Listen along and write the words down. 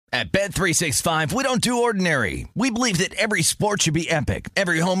At Bet365, we don't do ordinary. We believe that every sport should be epic.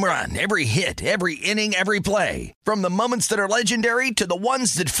 Every home run, every hit, every inning, every play. From the moments that are legendary to the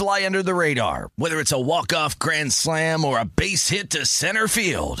ones that fly under the radar. Whether it's a walk-off grand slam or a base hit to center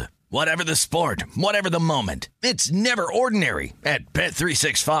field. Whatever the sport, whatever the moment. It's never ordinary at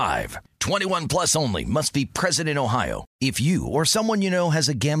Bet365. 21 plus only. Must be present in Ohio. If you or someone you know has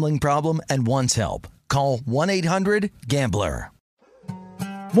a gambling problem and wants help, call 1-800-GAMBLER.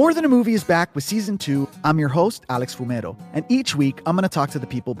 More Than a Movie is back with Season 2. I'm your host, Alex Fumero, and each week I'm going to talk to the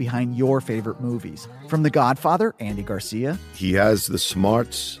people behind your favorite movies. From The Godfather, Andy Garcia. He has the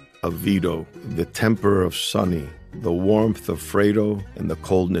smarts of Vito, the temper of Sonny, the warmth of Fredo, and the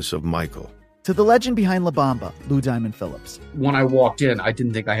coldness of Michael. To the legend behind La Bamba, Lou Diamond Phillips. When I walked in, I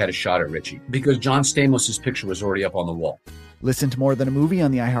didn't think I had a shot at Richie because John Stamos' picture was already up on the wall. Listen to More Than a Movie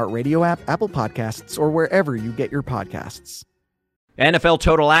on the iHeartRadio app, Apple Podcasts, or wherever you get your podcasts. NFL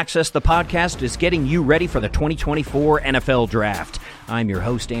Total Access, the podcast, is getting you ready for the 2024 NFL Draft. I'm your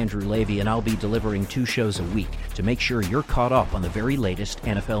host, Andrew Levy, and I'll be delivering 2 shows a week to make sure you're caught up on the very latest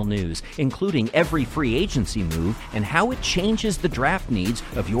NFL news, including every free agency move and how it changes the draft needs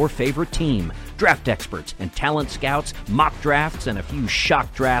of your favorite team. Draft experts and talent scouts, mock drafts, and a few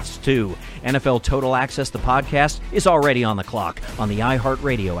shock drafts, too. NFL Total Access, the podcast, is already on the clock on the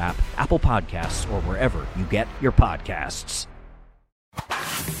iHeartRadio app, Apple Podcasts, or wherever you get your podcasts.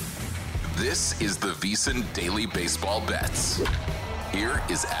 This is the VSiN Daily Baseball Bets. Here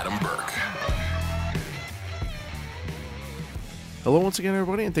is Adam Burke. Hello once again,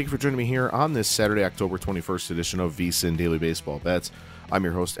 everybody, and thank you for joining me here on this Saturday, October 21st edition of VSiN Daily Baseball Bets. I'm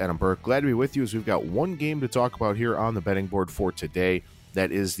your host, Adam Burke. Glad to be with you as we've got one game to talk about here on the betting board for today.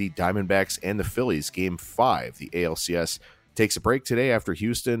 That is the Diamondbacks and the Phillies, Game 5. The ALCS takes a break today after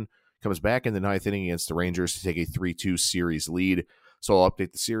Houston comes back in the 9th inning against the Rangers to take a 3-2 series lead. So I'll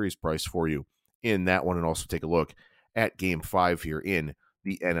update the series price for you in that one and also take a look at Game 5 here in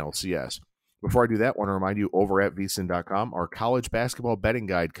the NLCS. Before I do that, I want to remind you over at vsin.com, our college basketball betting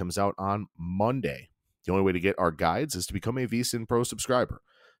guide comes out on Monday. The only way to get our guides is to become a VSiN Pro subscriber.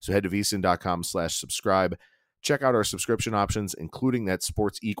 So head to vsin.com/subscribe. Check out our subscription options, including that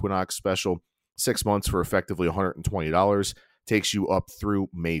Sports Equinox special, 6 months for effectively $120. Takes you up through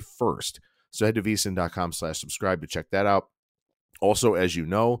May 1st. So head to vsin.com/subscribe to check that out. Also, as you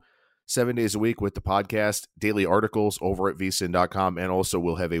know, 7 days a week with the podcast, daily articles over at vsin.com, and also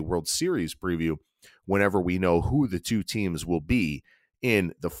we'll have a World Series preview whenever we know who the 2 teams will be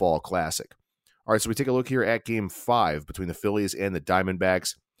in the Fall Classic. All right, so we take a look here at Game 5 between the Phillies and the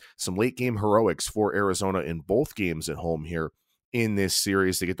Diamondbacks. Some late-game heroics for Arizona in both games at home here in this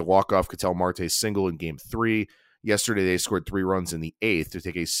series. They get the walk-off Ketel Marte single in Game 3. Yesterday, they scored 3 runs in the 8th to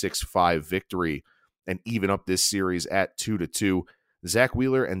take a 6-5 victory and even up this series at 2-2. Zach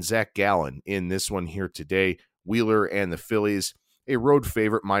Wheeler and Zach Gallen in this one here today. Wheeler and the Phillies, a road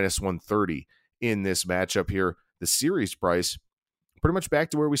favorite, -130 in this matchup here. The series price, pretty much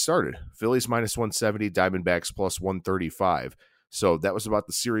back to where we started. Phillies -170, Diamondbacks +135. So that was about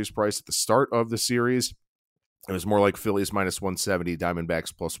the series price at the start of the series. It was more like Phillies -170,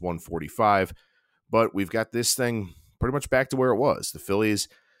 Diamondbacks +145. But we've got this thing pretty much back to where it was. The Phillies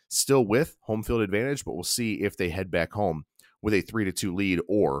still with home field advantage, but we'll see if they head back home with a 3-2 lead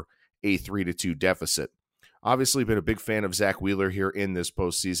or a 3-2 deficit. Obviously, been a big fan of Zach Wheeler here in this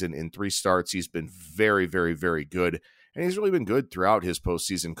postseason. In 3 starts, he's been very, very, very good, and he's really been good throughout his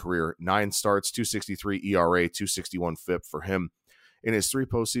postseason career. 9 starts, 2.63 ERA, 2.61 FIP for him. In his 3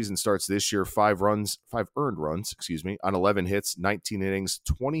 postseason starts this year, 5 earned runs, on 11 hits, 19 innings,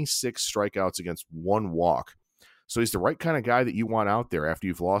 26 strikeouts against 1 walk. So he's the right kind of guy that you want out there after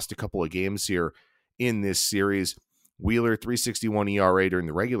you've lost a couple of games here in this series. Wheeler, 3.61 ERA during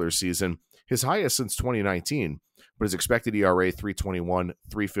the regular season, his highest since 2019, but his expected ERA, 3.21,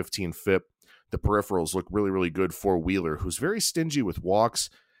 3.15 FIP. The peripherals look really, really good for Wheeler, who's very stingy with walks,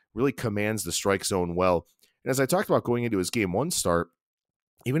 really commands the strike zone well. And as I talked about going into his Game 1 start,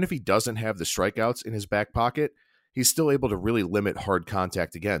 even if he doesn't have the strikeouts in his back pocket, he's still able to really limit hard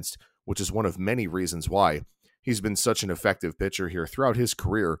contact against, which is one of many reasons why he's been such an effective pitcher here throughout his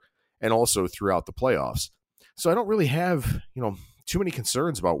career and also throughout the playoffs. So I don't really have, too many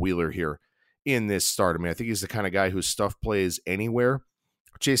concerns about Wheeler here in this start. I mean, I think he's the kind of guy whose stuff plays anywhere.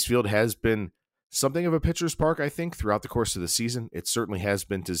 Chase Field has been something of a pitcher's park, I think, throughout the course of the season. It certainly has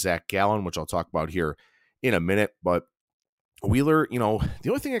been to Zach Gallen, which I'll talk about here in a minute. But Wheeler, the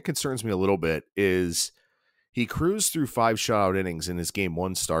only thing that concerns me a little bit is he cruised through 5 shutout innings in his Game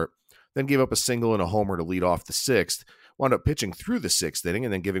 1 start, then gave up a single and a homer to lead off the 6th, wound up pitching through the 6th inning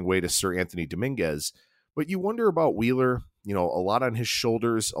and then giving way to Sir Anthony Dominguez. But you wonder about Wheeler, a lot on his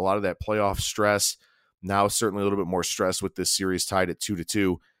shoulders, a lot of that playoff stress. Now certainly a little bit more stress with this series tied at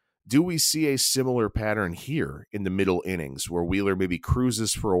 2-2. Do we see a similar pattern here in the middle innings where Wheeler maybe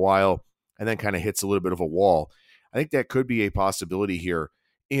cruises for a while and then kind of hits a little bit of a wall? I think that could be a possibility here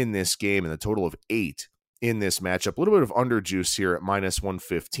in this game, and a total of 8 in this matchup. A little bit of underjuice here at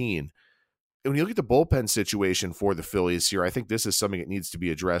 -115. And when you look at the bullpen situation for the Phillies here, I think this is something that needs to be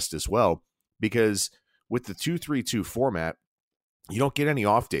addressed as well, because with the 2-3-2 format, you don't get any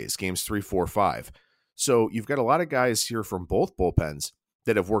off days, games 3, 4, 5. So you've got a lot of guys here from both bullpens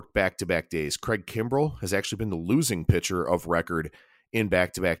that have worked back-to-back days. Craig Kimbrell has actually been the losing pitcher of record in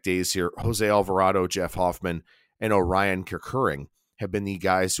back-to-back days here. Jose Alvarado, Jeff Hoffman, and Orion Kerkering have been the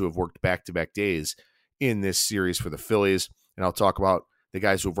guys who have worked back-to-back days in this series for the Phillies. And I'll talk about the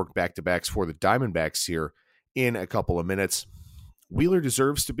guys who have worked back-to-backs for the Diamondbacks here in a couple of minutes. Wheeler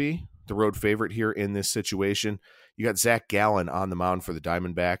deserves to be the road favorite here in this situation. You got Zach Gallen on the mound for the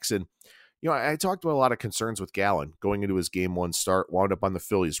Diamondbacks. And, I talked about a lot of concerns with Gallen going into his game 1 start, wound up on the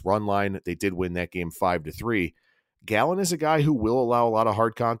Phillies run line. They did win that game 5-3. Gallen is a guy who will allow a lot of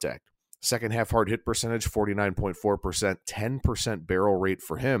hard contact. Second half hard hit percentage, 49.4%, 10% barrel rate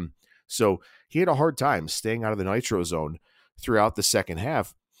for him. So he had a hard time staying out of the nitro zone throughout the second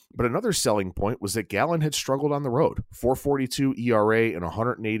half. But another selling point was that Gallen had struggled on the road. 4.42 ERA and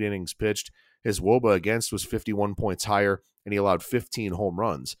 108 innings pitched. His WOBA against was 51 points higher, and he allowed 15 home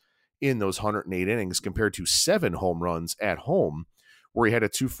runs in those 108 innings compared to 7 home runs at home, where he had a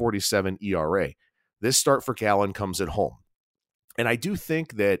 2.47 ERA. This start for Gallen comes at home. And I do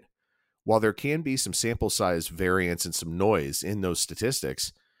think that while there can be some sample size variance and some noise in those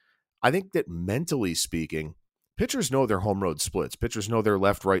statistics, I think that mentally speaking, pitchers know their home road splits. Pitchers know their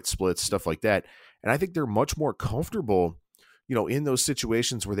left-right splits, stuff like that. And I think they're much more comfortable, in those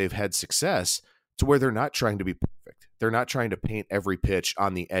situations where they've had success to where they're not trying to be perfect. They're not trying to paint every pitch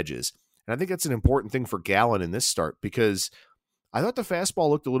on the edges. And I think that's an important thing for Gallen in this start, because I thought the fastball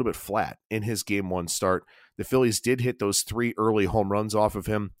looked a little bit flat in his game 1 start. The Phillies did hit those 3 early home runs off of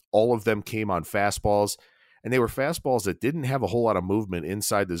him. All of them came on fastballs, and they were fastballs that didn't have a whole lot of movement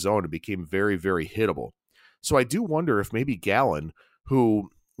inside the zone and became very, very hittable. So I do wonder if maybe Gallen, who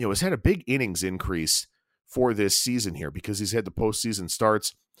has had a big innings increase for this season here because he's had the postseason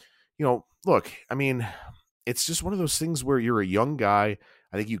starts, look, I mean, it's just one of those things where you're a young guy.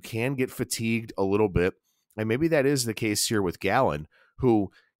 I think you can get fatigued a little bit. And maybe that is the case here with Gallen,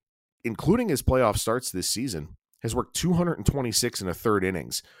 who, including his playoff starts this season, has worked 226 1/3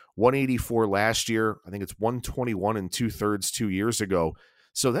 innings, 184 last year. I think it's 121 2/3 2 years ago.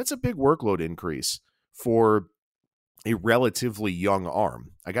 So that's a big workload increase for a relatively young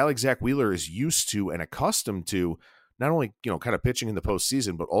arm. A guy like Zach Wheeler is used to and accustomed to not only, kind of pitching in the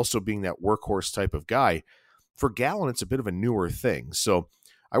postseason, but also being that workhorse type of guy. For Gallen, it's a bit of a newer thing. So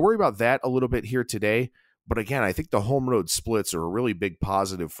I worry about that a little bit here today. But again, I think the home road splits are a really big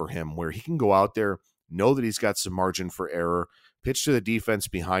positive for him, where he can go out there, know that he's got some margin for error, pitch to the defense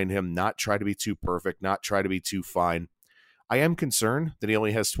behind him, not try to be too perfect, not try to be too fine. I am concerned that he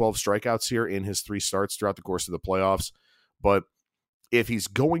only has 12 strikeouts here in his 3 starts throughout the course of the playoffs. But if he's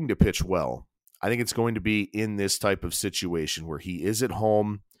going to pitch well, I think it's going to be in this type of situation where he is at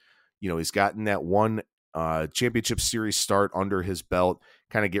home. He's gotten that one championship series start under his belt,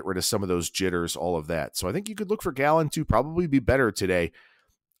 kind of get rid of some of those jitters, all of that. So I think you could look for Gallen to probably be better today.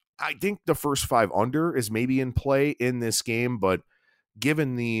 I think the first 5 under is maybe in play in this game, but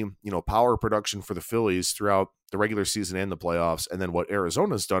given the power production for the Phillies throughout the regular season and the playoffs, and then what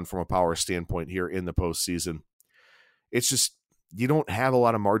Arizona's done from a power standpoint here in the postseason, it's just you don't have a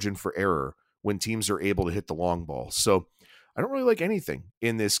lot of margin for error when teams are able to hit the long ball. So I don't really like anything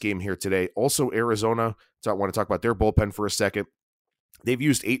in this game here today. Also, Arizona, so I want to talk about their bullpen for a second. They've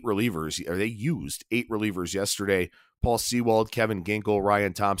used 8 relievers, or they used 8 relievers yesterday. Paul Sewald, Kevin Ginkel,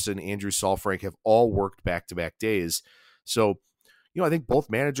 Ryan Thompson, Andrew Saalfrank have all worked back-to-back days. So, I think both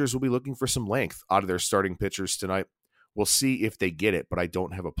managers will be looking for some length out of their starting pitchers tonight. We'll see if they get it, but I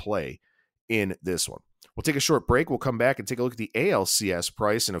don't have a play in this one. We'll take a short break. We'll come back and take a look at the ALCS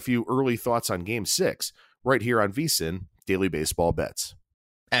price and a few early thoughts on Game 6 right here on VSiN Daily Baseball Bets.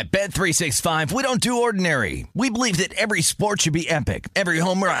 At Bet365, we don't do ordinary. We believe that every sport should be epic. Every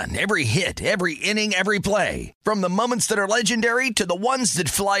home run, every hit, every inning, every play. From the moments that are legendary to the ones that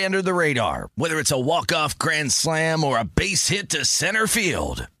fly under the radar. Whether it's a walk-off grand slam or a base hit to center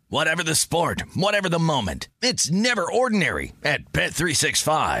field. Whatever the sport, whatever the moment. It's never ordinary at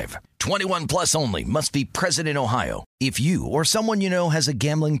Bet365. 21 plus only. Must be present in Ohio. If you or someone you know has a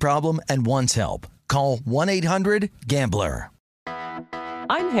gambling problem and wants help, call 1-800-GAMBLER.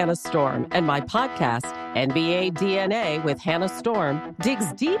 I'm Hannah Storm, and my podcast, NBA DNA with Hannah Storm,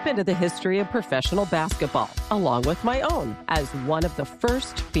 digs deep into the history of professional basketball, along with my own, as one of the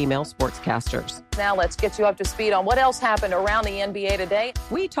first female sportscasters. Now let's get you up to speed on what else happened around the NBA today.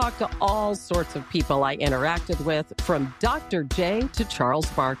 We talk to all sorts of people I interacted with, from Dr. J to Charles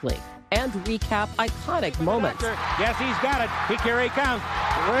Barkley, and recap iconic moments. Yes, he's got it. Here he comes.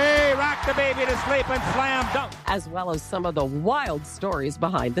 Way rock the baby to sleep and slam dunk. As well as some of the wild stories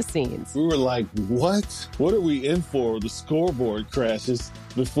behind the scenes. We were like, what? What are we in for? The scoreboard crashes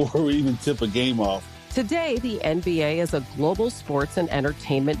before we even tip a game off. Today, the NBA is a global sports and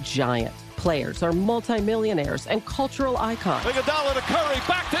entertainment giant. Players are multimillionaires and cultural icons. Iguodala to Curry,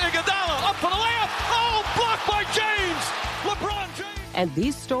 back to Iguodala, up for the layup. Oh, blocked by James. LeBron James. And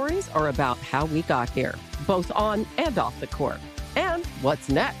these stories are about how we got here, both on and off the court. And what's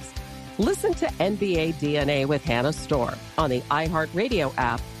next? Listen to NBA DNA with Hannah Storm on the iHeartRadio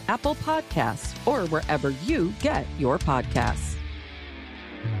app, Apple Podcasts, or wherever you get your podcasts.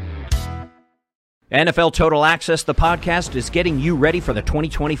 NFL Total Access, the podcast, is getting you ready for the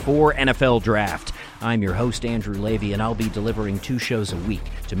 2024 NFL Draft. I'm your host, Andrew Levy, and I'll be delivering 2 shows a week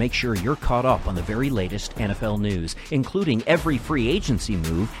to make sure you're caught up on the very latest NFL news, including every free agency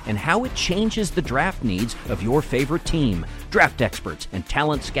move and how it changes the draft needs of your favorite team. Draft experts and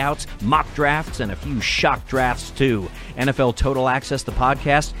talent scouts, mock drafts, and a few shock drafts, too. NFL Total Access, the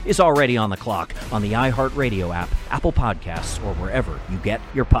podcast, is already on the clock on the iHeartRadio app, Apple Podcasts, or wherever you get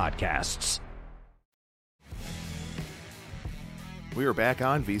your podcasts. We are back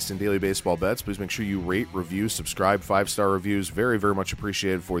on VSiN Daily Baseball Bets. Please make sure you rate, review, subscribe, 5-star reviews. Very, very much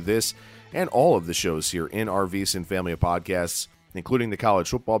appreciated for this and all of the shows here in our VSiN family of podcasts, including the college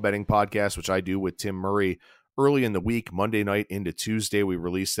football betting podcast, which I do with Tim Murray early in the week, Monday night into Tuesday. We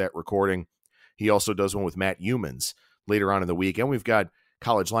release that recording. He also does one with Matt Humans later on in the week. And we've got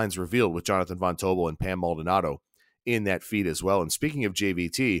College Lines Revealed with Jonathan Von Tobel and Pam Maldonado in that feed as well. And speaking of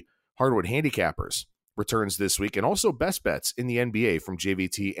JVT, Hardwood Handicappers returns this week, and also Best Bets in the NBA from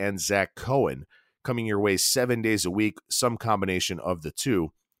JVT and Zach Cohen coming your way 7 days a week, some combination of the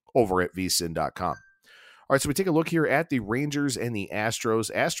two over at vsin.com. All right, so we take a look here at the Rangers and the Astros.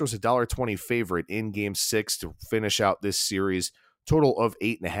 Astros $1.20 favorite in Game 6 to finish out this series. Total of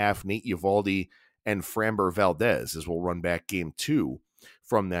 8.5. Nate Eovaldi and Framber Valdez as we'll run back Game 2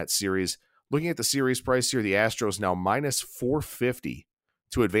 from that series. Looking at the series price here, the Astros now minus 450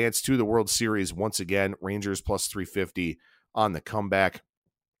 to advance to the World Series once again. Rangers plus 350 on the comeback.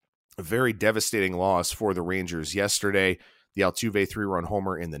 A very devastating loss for the Rangers yesterday. The Altuve 3-run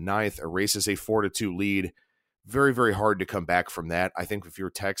homer in the 9th erases a 4-2 lead. Very, very hard to come back from that. I think if you're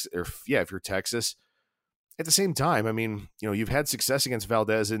Texas, at the same time, I mean, you've had success against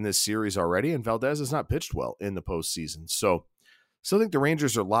Valdez in this series already, and Valdez has not pitched well in the postseason. So, still think the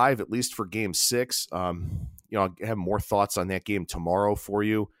Rangers are live, at least for Game 6. I'll have more thoughts on that game tomorrow for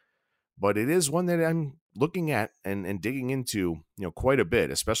you, but it is one that I'm looking at and digging into, quite a bit,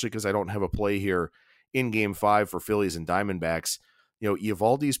 especially because I don't have a play here in Game 5 for Phillies and Diamondbacks.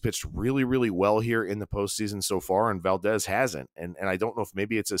 Eovaldi's pitched really, really well here in the postseason so far, and Valdez hasn't. And I don't know if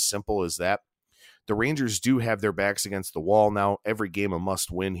maybe it's as simple as that. The Rangers do have their backs against the wall now. Every game a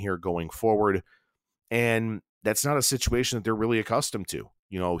must-win here going forward, and that's not a situation that they're really accustomed to.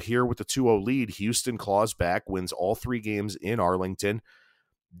 Here with the 2-0 lead, Houston claws back, wins all 3 games in Arlington.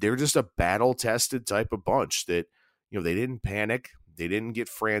 They're just a battle-tested type of bunch that, they didn't panic. They didn't get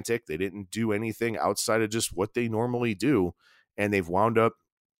frantic. They didn't do anything outside of just what they normally do. And they've wound up,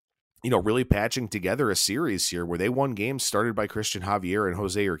 really patching together a series here where they won games started by Christian Javier and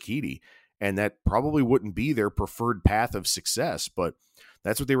Jose Urquidy. And that probably wouldn't be their preferred path of success, but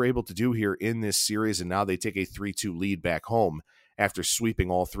that's what they were able to do here in this series. And now they take a 3-2 lead back home after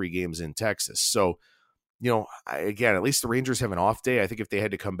sweeping all 3 games in Texas. So, again, at least the Rangers have an off day. I think if they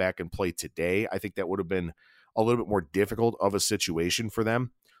had to come back and play today, I think that would have been a little bit more difficult of a situation for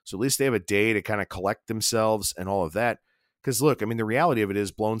them. So at least they have a day to kind of collect themselves and all of that. Because look, I mean, the reality of it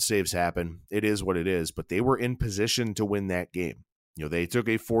is blown saves happen. It is what it is, but they were in position to win that game. They took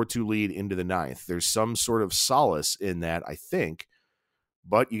a 4-2 lead into the 9th. There's some sort of solace in that, I think,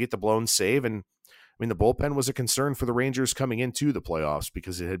 but you get the blown save. And I mean, the bullpen was a concern for the Rangers coming into the playoffs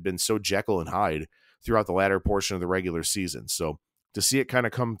because it had been so Jekyll and Hyde throughout the latter portion of the regular season. So to see it kind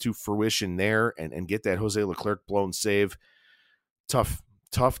of come to fruition there and get that Jose Leclerc blown save, tough.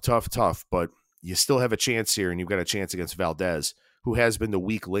 But you still have a chance here, and you've got a chance against Valdez, who has been the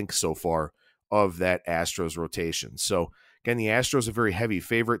weak link so far of that Astros rotation. So again, the Astros are a very heavy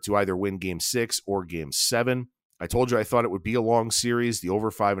favorite to either win Game 6 or Game 7. I told you I thought it would be a long series. The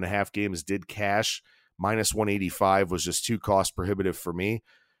over 5.5 games did cash Minus 185 was just too cost prohibitive for me,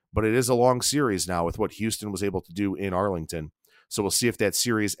 but it is a long series now with what Houston was able to do in Arlington. So we'll see if that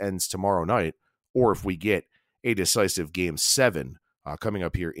series ends tomorrow night or if we get a decisive Game 7 coming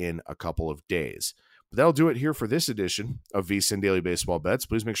up here in a couple of days. But that'll do it here for this edition of VSiN Daily Baseball Bets.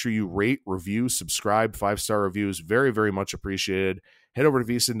 Please make sure you rate, review, subscribe, 5-star reviews. Very, very much appreciated. Head over to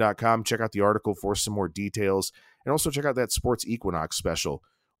vsin.com, check out the article for some more details, and also check out that Sports Equinox special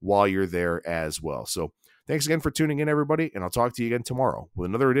while you're there as well. So thanks again for tuning in, everybody, and I'll talk to you again tomorrow with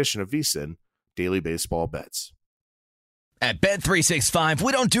another edition of VSiN Daily Baseball Bets. At Bet365,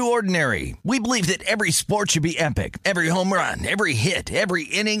 we don't do ordinary. We believe that every sport should be epic. Every home run, every hit, every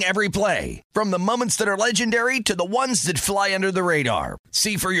inning, every play. From the moments that are legendary to the ones that fly under the radar.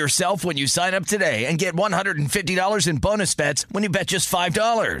 See for yourself when you sign up today and get $150 in bonus bets when you bet just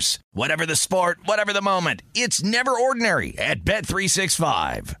 $5. Whatever the sport, whatever the moment, it's never ordinary at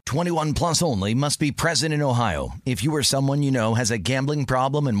Bet365. 21 plus only. Must be present in Ohio. If you or someone you know has a gambling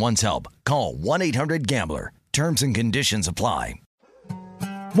problem and wants help, call 1-800-GAMBLER. Terms and conditions apply.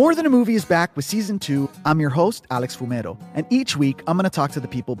 More Than a Movie is back with Season 2. I'm your host, Alex Fumero, and each week I'm going to talk to the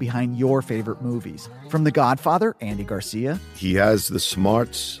people behind your favorite movies. From The Godfather, Andy Garcia. He has the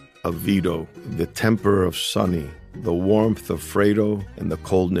smarts of Vito, the temper of Sonny, the warmth of Fredo, and the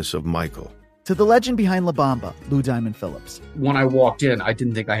coldness of Michael. To the legend behind La Bamba, Lou Diamond Phillips. When I walked in, I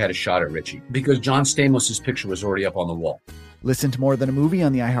didn't think I had a shot at Richie because John Stamos' picture was already up on the wall. Listen to More Than a Movie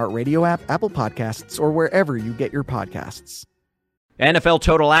on the iHeartRadio app, Apple Podcasts, or wherever you get your podcasts. NFL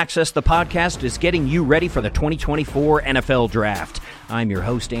Total Access, the podcast, is getting you ready for the 2024 NFL Draft. I'm your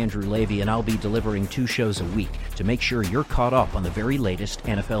host, Andrew Levy, and I'll be delivering 2 shows a week to make sure you're caught up on the very latest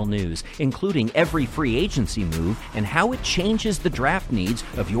NFL news, including every free agency move and how it changes the draft needs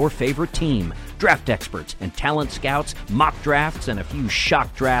of your favorite team. Draft experts and talent scouts, mock drafts, and a few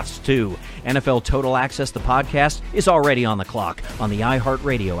shock drafts, too. NFL Total Access, the podcast, is already on the clock on the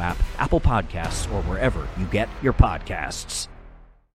iHeartRadio app, Apple Podcasts, or wherever you get your podcasts.